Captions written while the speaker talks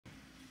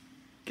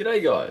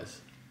G'day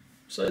guys!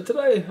 So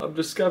today I've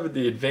discovered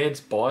the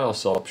advanced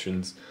BIOS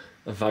options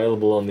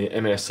available on the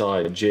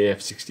MSI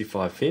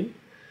GF65 Thin,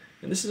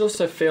 and this is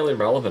also fairly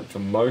relevant for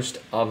most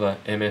other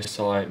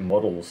MSI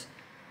models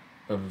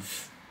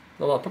of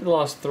probably the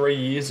last 3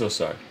 years or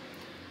so.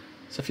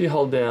 So if you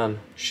hold down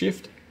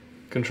Shift,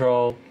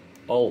 Control,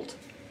 Alt,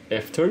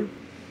 F2,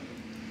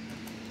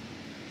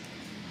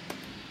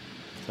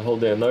 so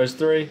hold down those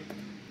three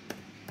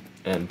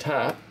and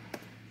tap,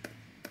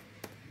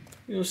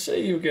 you'll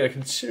see you'll get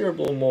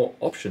considerable more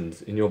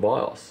options in your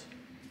BIOS.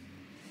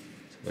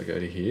 So if I go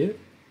to here,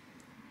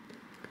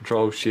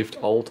 Control Shift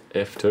Alt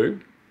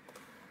F2,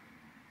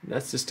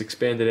 that's just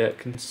expanded out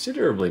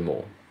considerably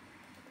more.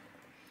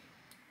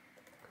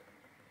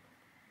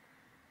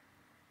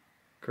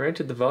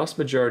 Granted, the vast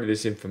majority of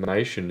this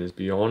information is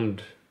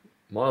beyond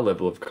my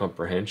level of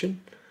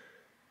comprehension,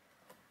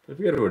 but if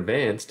we go to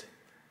Advanced,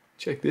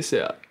 check this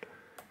out.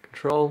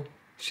 Control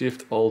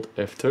Shift Alt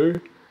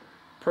F2.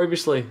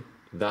 Previously,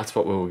 that's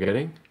what we were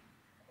getting.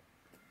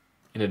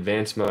 In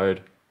advanced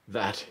mode,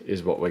 that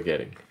is what we're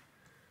getting.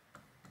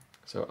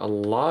 So a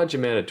large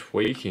amount of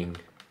tweaking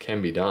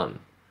can be done.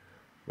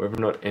 Whether or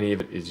not any of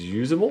it is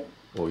usable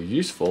or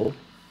useful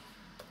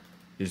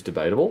is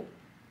debatable.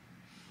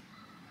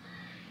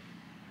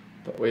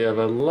 But we have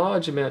a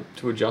large amount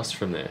to adjust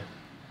from there.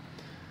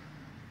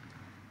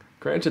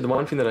 Granted, the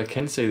one thing that I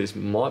can see this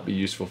might be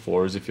useful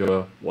for is if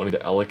you're wanting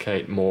to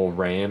allocate more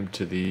RAM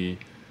to the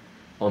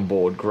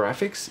onboard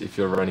graphics, if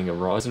you're running a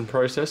Ryzen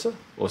processor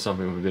or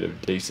something with a bit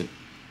of decent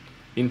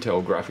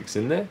Intel graphics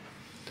in there.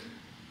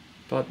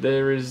 But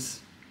there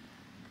is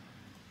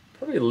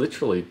probably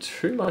literally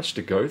too much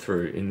to go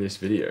through in this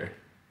video.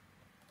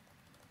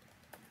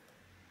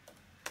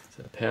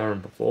 So power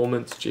and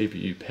performance,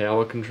 GPU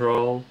power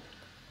control.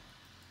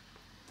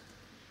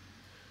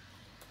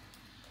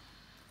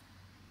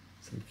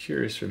 So I'm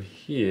curious from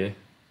here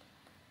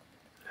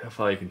how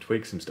far you can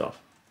tweak some stuff.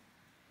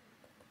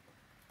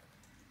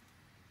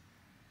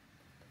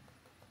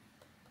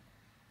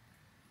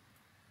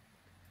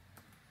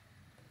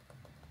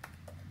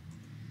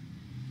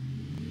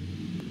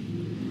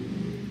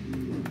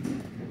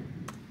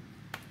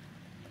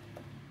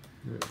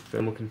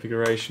 Thermal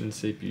configuration,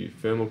 CPU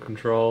thermal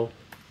control.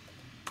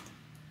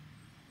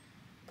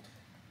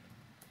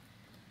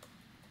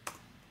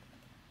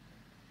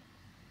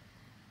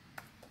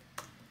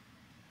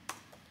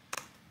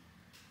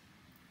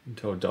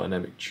 Intel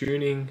dynamic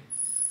tuning,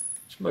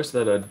 which most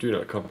of that I do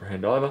not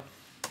comprehend either,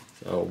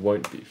 so I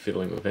won't be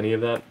fiddling with any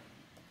of that.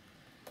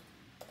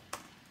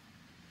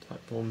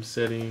 Typeform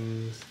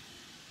settings,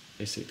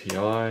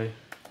 ACPI,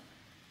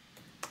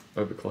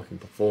 overclocking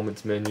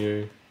performance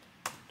menu,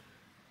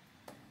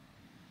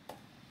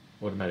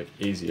 automatic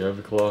easy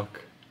overclock,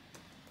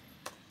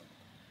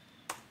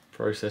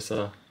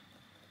 processor.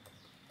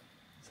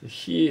 So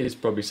here is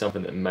probably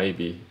something that may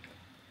be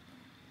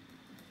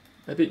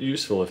a bit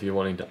useful if you're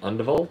wanting to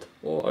undervolt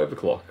or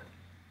overclock.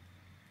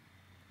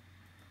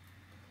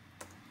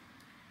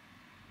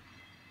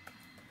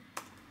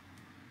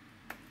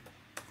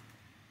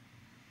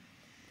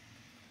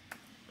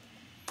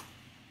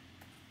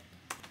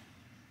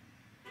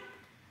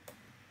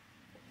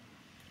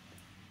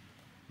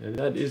 And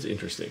that is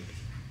interesting.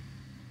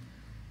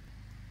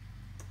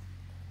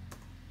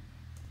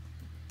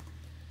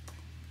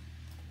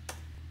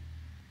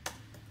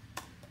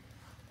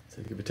 So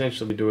you could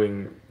potentially be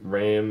doing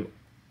RAM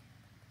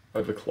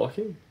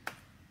overclocking,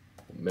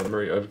 or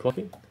memory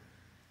overclocking.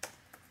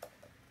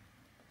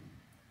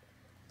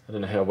 I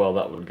don't know how well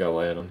that would go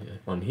out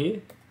on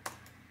here.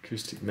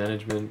 Acoustic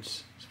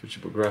management,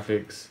 switchable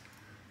graphics,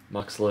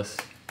 muxless.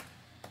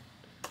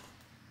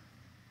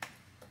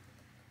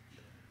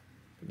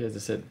 But as I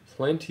said,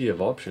 plenty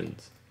of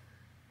options.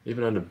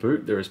 Even under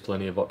boot there is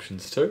plenty of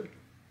options too.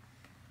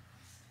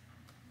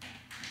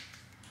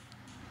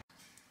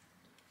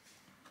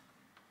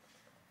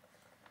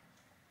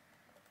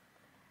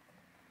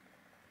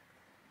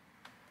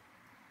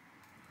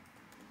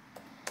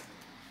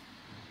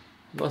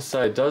 I must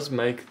say, it does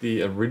make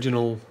the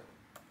original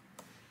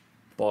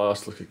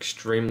BIOS look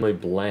extremely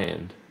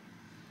bland.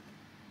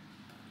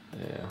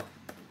 Yeah,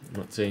 I'm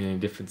not seeing any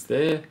difference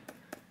there,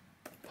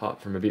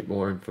 apart from a bit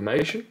more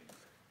information.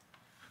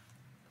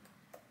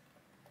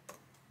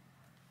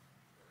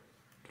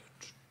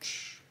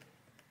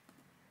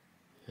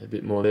 A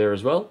bit more there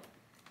as well.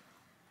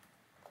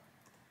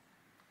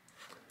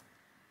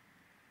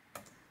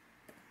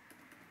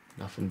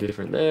 Nothing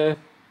different there.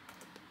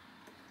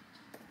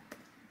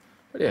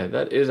 But yeah,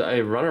 that is a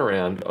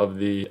runaround of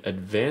the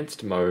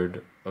advanced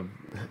mode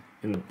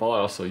in the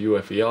BIOS or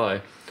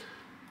UEFI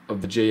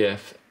of the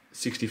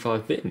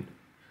GF65 Thin.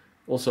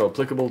 Also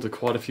applicable to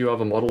quite a few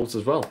other models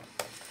as well.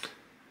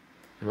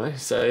 Anyway,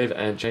 save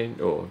and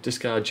change or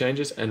discard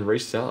changes and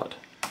restart.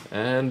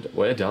 And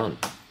we're done.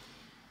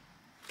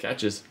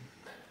 Catches.